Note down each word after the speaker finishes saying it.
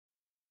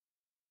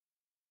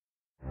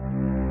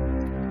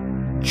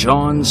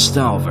John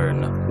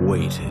Stalvern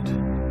waited.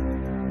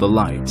 The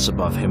lights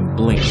above him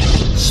blinked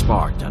and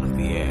sparked out of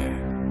the air.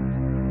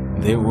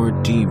 There were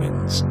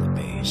demons in the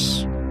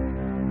base.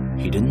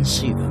 He didn't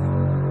see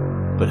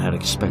them, but had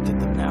expected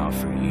them now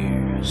for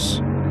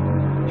years.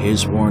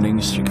 His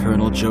warnings to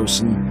Colonel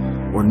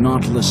Josen were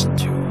not listened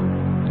to,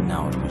 and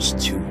now it was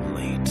too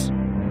late.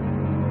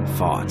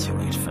 Far too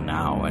late for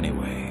now,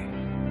 anyway.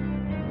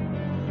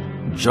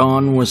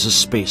 John was a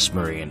space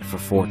marine for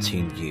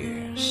 14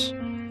 years.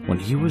 When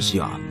he was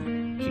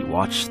young, he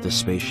watched the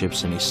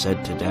spaceships and he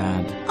said to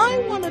Dad, "I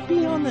want to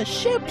be on the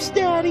ships,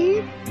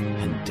 Daddy."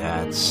 And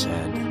Dad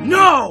said,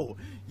 "No!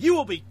 You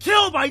will be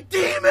killed by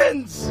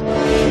demons!"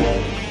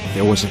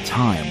 There was a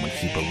time when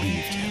he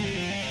believed him.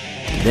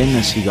 Then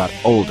as he got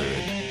older,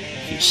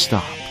 he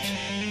stopped.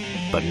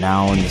 But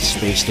now in the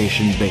space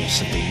station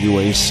base of the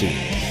UAC,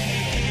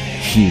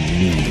 he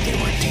knew they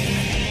were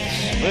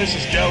demons. This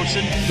is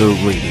Josen. The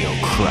radio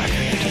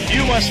crackered.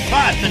 You must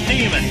fight the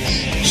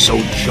demons. So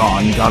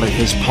John got at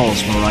his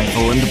plasma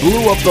rifle and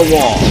blew up the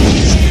wall.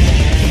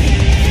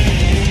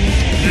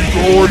 "He's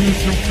going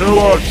to kill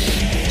us,"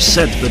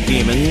 said the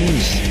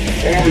demons.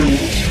 "I will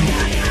shoot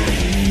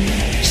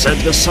him," said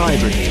the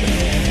cyber demon,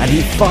 and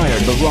he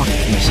fired the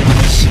rocket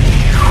missiles.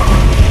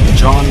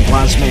 John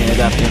plasmaed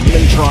at him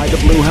and tried to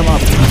blow him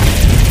up.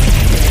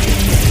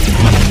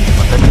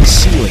 But then the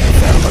ceiling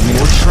fell and they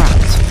were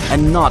trapped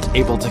and not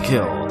able to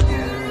kill.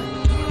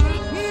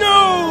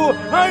 "No!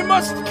 I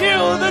must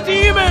kill the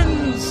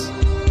demons!"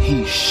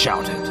 He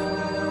shouted.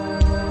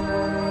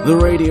 The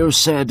radio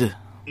said,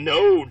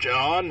 "No,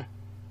 John.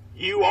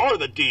 You are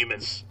the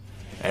demons."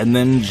 And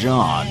then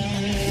John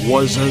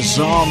was a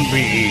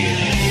zombie.